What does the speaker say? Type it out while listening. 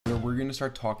we're going to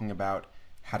start talking about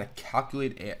how to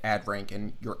calculate ad rank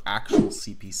and your actual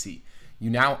CPC. You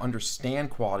now understand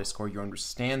quality score, you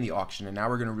understand the auction, and now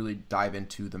we're going to really dive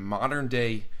into the modern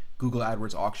day Google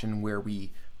AdWords auction where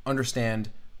we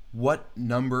understand what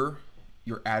number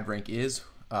your ad rank is,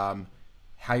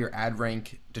 how your ad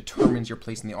rank determines your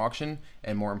place in the auction,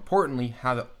 and more importantly,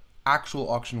 how the actual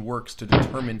auction works to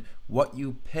determine what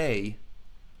you pay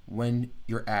when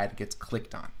your ad gets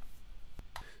clicked on.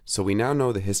 So we now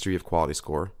know the history of quality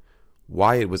score,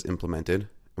 why it was implemented,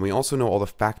 and we also know all the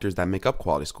factors that make up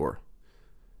quality score.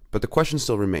 But the question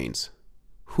still remains,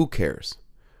 who cares?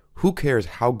 Who cares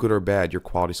how good or bad your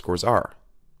quality scores are?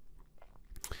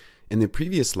 In the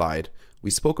previous slide, we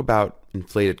spoke about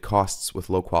inflated costs with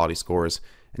low quality scores,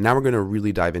 and now we're going to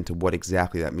really dive into what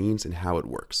exactly that means and how it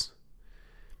works.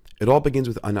 It all begins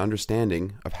with an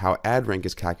understanding of how ad rank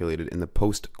is calculated in the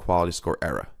post-quality score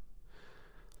era.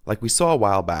 Like we saw a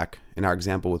while back in our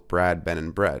example with Brad, Ben,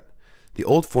 and Brett, the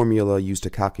old formula used to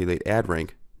calculate ad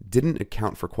rank didn't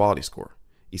account for quality score.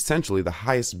 Essentially, the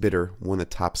highest bidder won the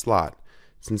top slot,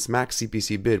 since max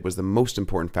CPC bid was the most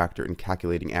important factor in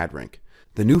calculating ad rank.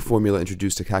 The new formula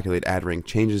introduced to calculate ad rank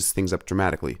changes things up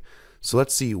dramatically, so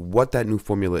let's see what that new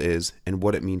formula is and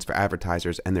what it means for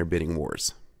advertisers and their bidding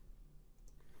wars.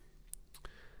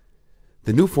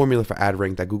 The new formula for ad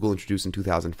rank that Google introduced in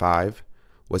 2005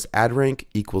 was ad rank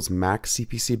equals max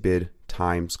CPC bid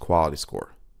times quality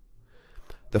score.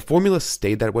 The formula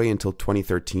stayed that way until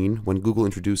 2013 when Google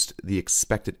introduced the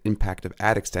expected impact of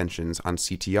ad extensions on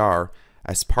CTR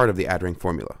as part of the ad rank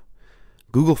formula.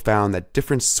 Google found that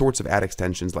different sorts of ad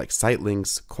extensions like site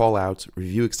links, callouts,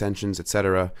 review extensions,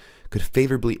 etc. could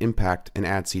favorably impact an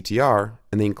ad CTR,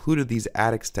 and they included these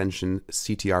ad extension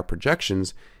CTR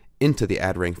projections into the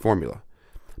ad rank formula.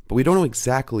 But we don't know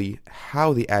exactly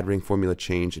how the ad rank formula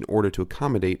changed in order to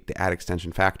accommodate the ad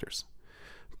extension factors.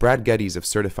 Brad Geddes of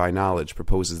Certify Knowledge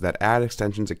proposes that ad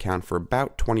extensions account for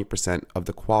about 20% of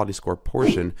the quality score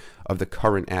portion of the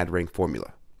current ad rank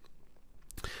formula.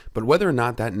 But whether or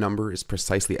not that number is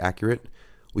precisely accurate,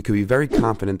 we could be very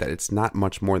confident that it's not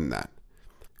much more than that.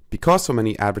 Because so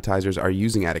many advertisers are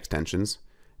using ad extensions,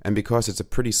 and because it's a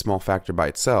pretty small factor by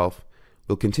itself,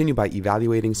 we'll continue by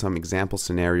evaluating some example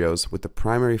scenarios with the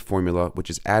primary formula,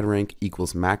 which is ad rank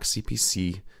equals max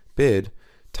CPC bid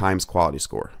times quality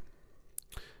score.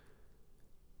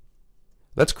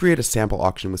 Let's create a sample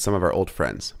auction with some of our old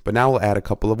friends, but now we'll add a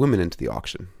couple of women into the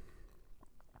auction.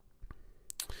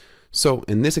 So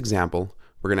in this example,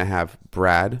 we're going to have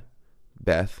Brad,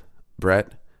 Beth,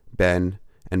 Brett, Ben,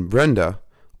 and Brenda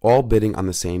all bidding on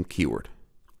the same keyword.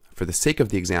 For the sake of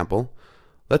the example,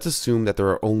 let's assume that there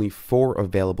are only 4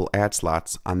 available ad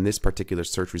slots on this particular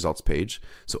search results page,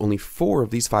 so only 4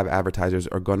 of these 5 advertisers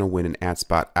are going to win an ad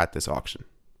spot at this auction.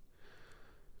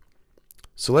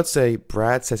 So let's say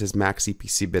Brad sets his max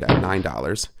CPC bid at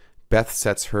 $9, Beth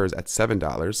sets hers at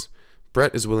 $7,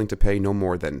 Brett is willing to pay no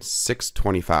more than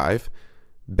 $6.25,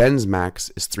 Ben's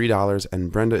max is $3,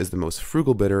 and Brenda is the most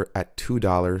frugal bidder at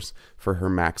 $2 for her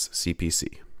max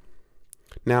CPC.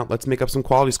 Now let's make up some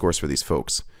quality scores for these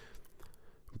folks.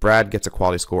 Brad gets a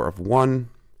quality score of 1,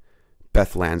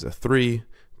 Beth lands a 3,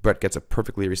 Brett gets a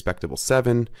perfectly respectable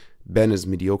 7, Ben is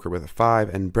mediocre with a 5,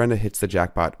 and Brenda hits the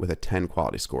jackpot with a 10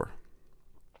 quality score.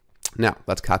 Now,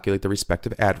 let's calculate the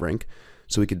respective ad rank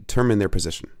so we can determine their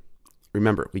position.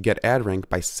 Remember, we get ad rank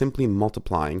by simply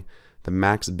multiplying the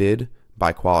max bid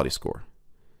by quality score.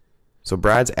 So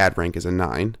Brad's ad rank is a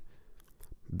 9,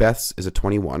 Beth's is a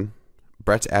 21,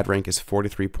 Brett's ad rank is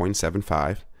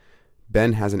 43.75,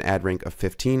 Ben has an ad rank of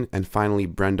 15, and finally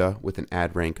Brenda with an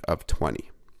ad rank of 20.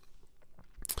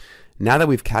 Now that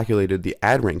we've calculated the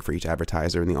ad rank for each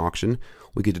advertiser in the auction,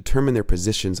 we can determine their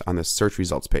positions on the search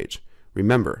results page.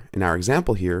 Remember, in our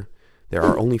example here, there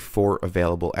are only 4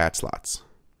 available ad slots.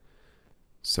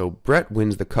 So Brett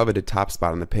wins the coveted top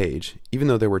spot on the page, even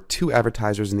though there were 2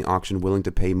 advertisers in the auction willing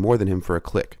to pay more than him for a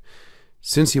click.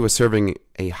 Since he was serving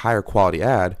a higher quality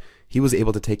ad, he was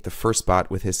able to take the first spot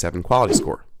with his 7 quality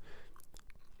score.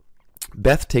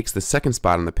 Beth takes the second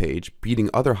spot on the page, beating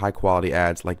other high quality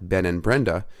ads like Ben and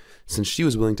Brenda, since she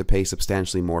was willing to pay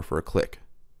substantially more for a click.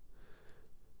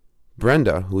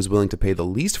 Brenda, who is willing to pay the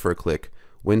least for a click,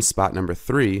 wins spot number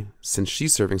 3 since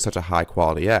she's serving such a high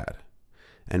quality ad.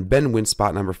 And Ben wins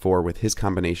spot number 4 with his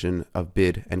combination of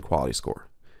bid and quality score.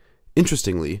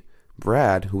 Interestingly,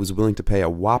 Brad, who was willing to pay a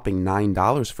whopping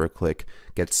 $9 for a click,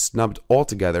 gets snubbed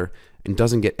altogether and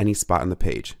doesn't get any spot on the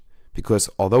page, because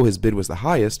although his bid was the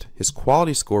highest, his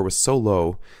quality score was so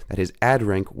low that his ad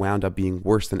rank wound up being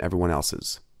worse than everyone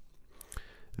else's.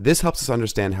 This helps us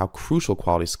understand how crucial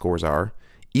quality scores are,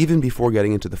 even before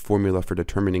getting into the formula for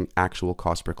determining actual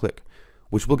cost per click,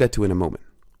 which we'll get to in a moment.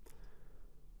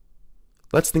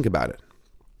 Let's think about it.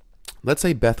 Let's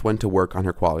say Beth went to work on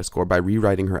her quality score by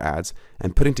rewriting her ads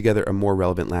and putting together a more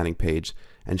relevant landing page,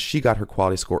 and she got her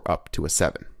quality score up to a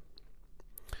 7.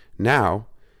 Now,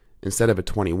 instead of a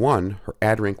 21, her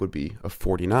ad rank would be a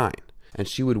 49, and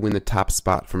she would win the top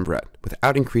spot from Brett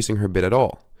without increasing her bid at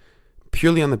all.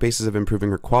 Purely on the basis of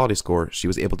improving her quality score, she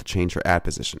was able to change her ad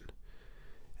position.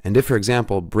 And if, for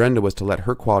example, Brenda was to let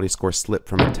her quality score slip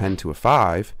from a 10 to a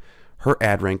 5, her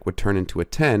ad rank would turn into a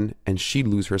 10 and she'd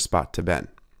lose her spot to Ben.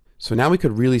 So now we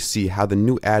could really see how the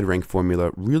new ad rank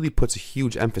formula really puts a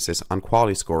huge emphasis on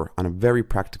quality score on a very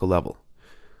practical level.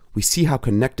 We see how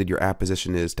connected your ad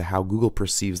position is to how Google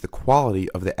perceives the quality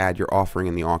of the ad you're offering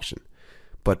in the auction.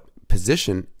 But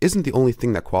position isn't the only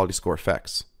thing that quality score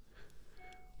affects.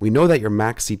 We know that your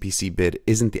max CPC bid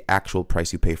isn't the actual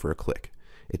price you pay for a click.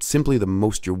 It's simply the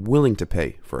most you're willing to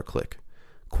pay for a click.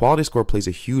 Quality score plays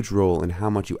a huge role in how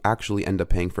much you actually end up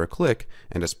paying for a click,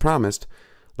 and as promised,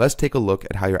 let's take a look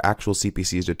at how your actual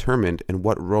CPC is determined and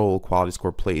what role quality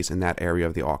score plays in that area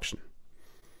of the auction.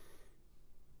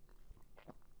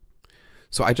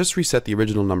 So I just reset the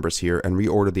original numbers here and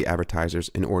reordered the advertisers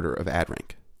in order of ad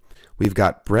rank. We've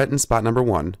got Brett in spot number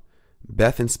 1,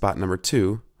 Beth in spot number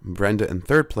 2, Brenda in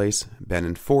 3rd place, Ben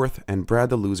in 4th, and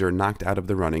Brad the loser knocked out of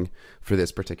the running for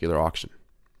this particular auction.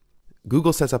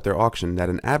 Google sets up their auction that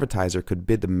an advertiser could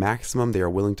bid the maximum they are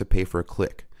willing to pay for a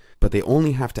click, but they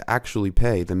only have to actually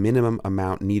pay the minimum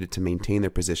amount needed to maintain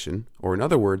their position, or in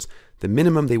other words, the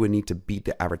minimum they would need to beat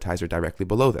the advertiser directly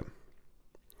below them.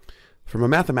 From a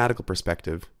mathematical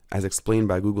perspective, as explained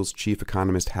by Google's chief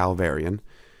economist Hal Varian,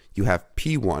 you have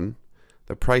P1,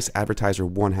 the price advertiser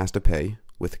 1 has to pay,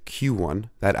 with Q1,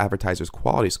 that advertiser's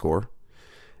quality score,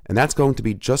 and that's going to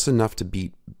be just enough to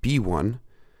beat B1,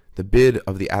 the bid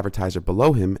of the advertiser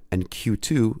below him, and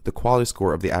Q2, the quality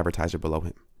score of the advertiser below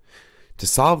him. To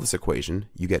solve this equation,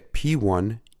 you get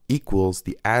P1 equals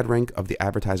the ad rank of the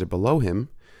advertiser below him,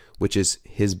 which is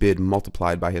his bid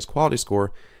multiplied by his quality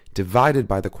score, divided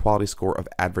by the quality score of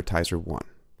advertiser 1.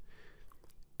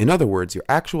 In other words, your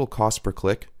actual cost per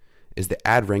click is the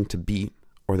ad rank to beat,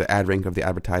 or the ad rank of the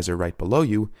advertiser right below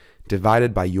you,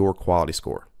 divided by your quality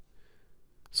score.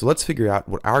 So let's figure out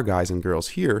what our guys and girls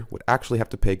here would actually have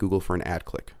to pay Google for an ad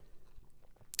click.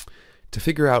 To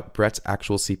figure out Brett's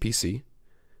actual CPC,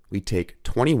 we take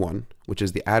 21, which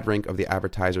is the ad rank of the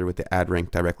advertiser with the ad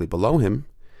rank directly below him,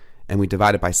 and we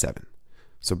divide it by 7.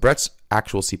 So Brett's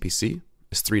actual CPC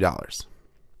is $3.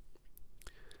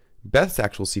 Beth's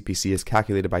actual CPC is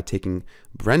calculated by taking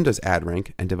Brenda's ad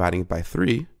rank and dividing it by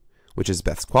 3, which is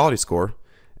Beth's quality score,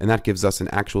 and that gives us an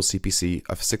actual CPC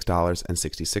of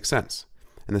 $6.66.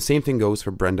 And the same thing goes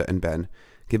for Brenda and Ben,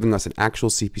 giving us an actual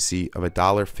CPC of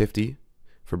 $1.50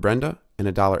 for Brenda and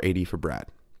 $1.80 for Brad.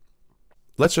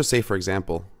 Let's just say, for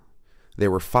example,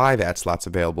 there were 5 ad slots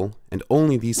available, and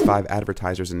only these 5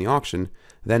 advertisers in the auction,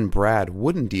 then Brad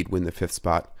would indeed win the 5th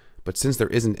spot, but since there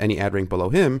isn't any ad rank below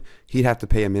him, he'd have to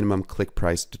pay a minimum click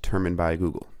price determined by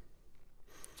Google.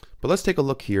 But let's take a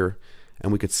look here,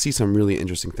 and we could see some really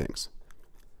interesting things.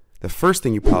 The first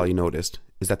thing you probably noticed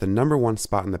is that the number 1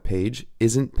 spot on the page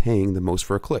isn't paying the most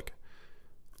for a click.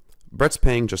 Brett's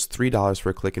paying just $3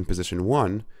 for a click in position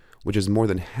 1, which is more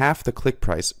than half the click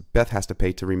price Beth has to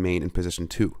pay to remain in position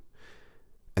 2.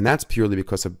 And that's purely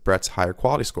because of Brett's higher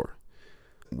quality score.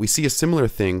 We see a similar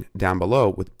thing down below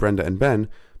with Brenda and Ben,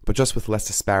 but just with less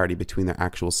disparity between their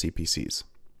actual CPCs.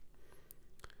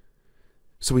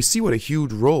 So we see what a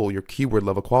huge role your keyword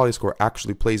level quality score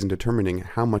actually plays in determining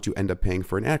how much you end up paying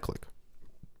for an ad click.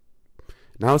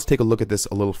 Now let's take a look at this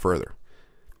a little further.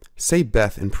 Say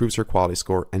Beth improves her quality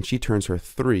score and she turns her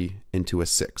 3 into a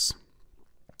 6.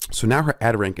 So now her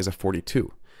ad rank is a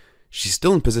 42. She's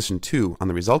still in position 2 on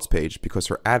the results page because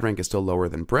her ad rank is still lower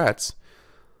than Brett's,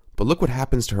 but look what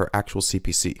happens to her actual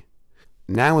CPC.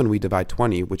 Now when we divide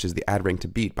 20, which is the ad rank to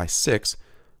beat, by 6,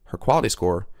 her quality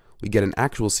score, we get an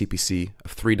actual CPC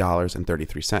of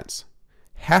 $3.33,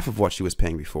 half of what she was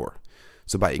paying before.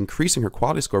 So by increasing her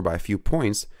quality score by a few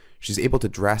points, she's able to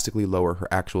drastically lower her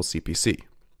actual CPC.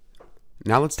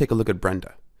 Now let's take a look at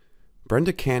Brenda.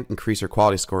 Brenda can't increase her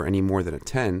quality score any more than a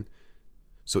 10,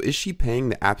 so is she paying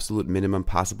the absolute minimum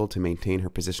possible to maintain her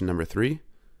position number 3?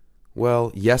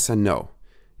 Well, yes and no.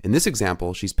 In this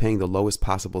example, she's paying the lowest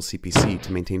possible CPC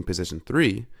to maintain position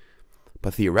 3,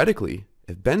 but theoretically,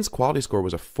 if Ben's quality score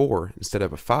was a 4 instead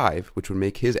of a 5, which would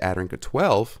make his ad rank a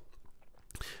 12,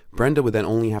 Brenda would then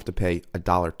only have to pay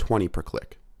 $1.20 per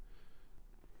click.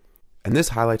 And this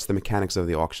highlights the mechanics of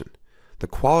the auction. The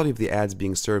quality of the ads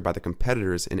being served by the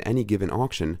competitors in any given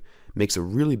auction makes a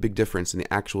really big difference in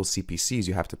the actual CPCs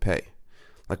you have to pay.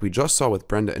 Like we just saw with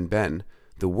Brenda and Ben,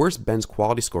 the worse Ben's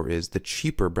quality score is, the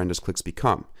cheaper Brenda's clicks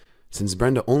become, since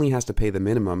Brenda only has to pay the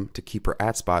minimum to keep her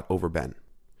ad spot over Ben.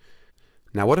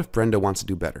 Now what if Brenda wants to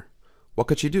do better? What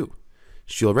could she do?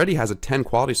 She already has a 10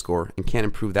 quality score and can't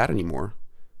improve that anymore.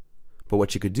 But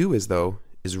what she could do is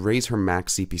raise her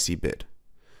max CPC bid.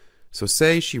 So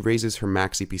say she raises her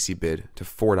max CPC bid to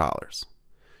 $4.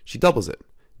 She doubles it.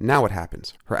 Now what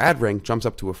happens? Her ad rank jumps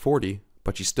up to a 40,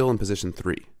 but she's still in position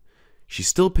 3. She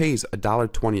still pays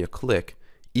 $1.20 a click,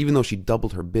 even though she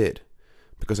doubled her bid,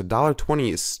 because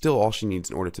 $1.20 is still all she needs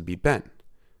in order to beat Ben.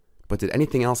 But did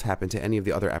anything else happen to any of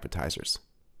the other advertisers?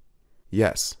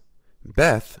 Yes.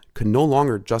 Beth could no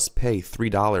longer just pay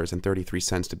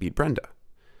 $3.33 to beat Brenda.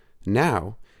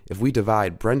 Now, if we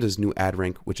divide Brenda's new ad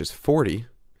rank, which is 40,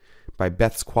 by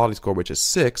Beth's quality score, which is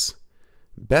 6,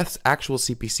 Beth's actual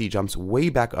CPC jumps way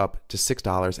back up to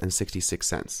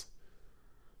 $6.66.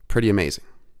 Pretty amazing.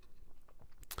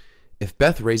 If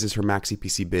Beth raises her max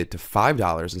CPC bid to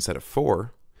 $5 instead of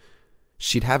 $4,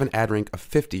 she'd have an ad rank of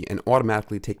 50 and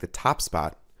automatically take the top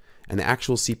spot, and the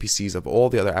actual CPCs of all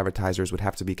the other advertisers would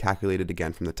have to be calculated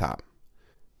again from the top.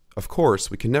 Of course,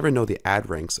 we can never know the ad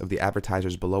ranks of the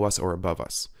advertisers below us or above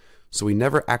us, so we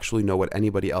never actually know what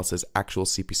anybody else's actual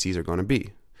CPCs are going to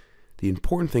be. The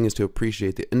important thing is to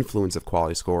appreciate the influence of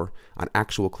quality score on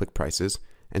actual click prices,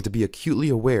 and to be acutely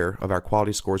aware of our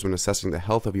quality scores when assessing the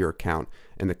health of your account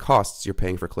and the costs you're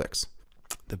paying for clicks.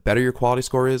 The better your quality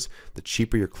score is, the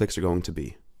cheaper your clicks are going to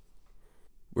be.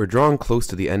 We're drawing close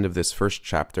to the end of this first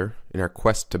chapter in our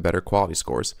quest to better quality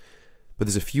scores, but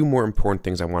there's a few more important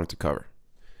things I wanted to cover.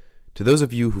 To those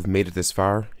of you who've made it this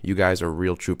far, you guys are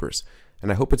real troopers,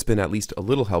 and I hope it's been at least a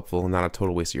little helpful and not a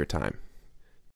total waste of your time.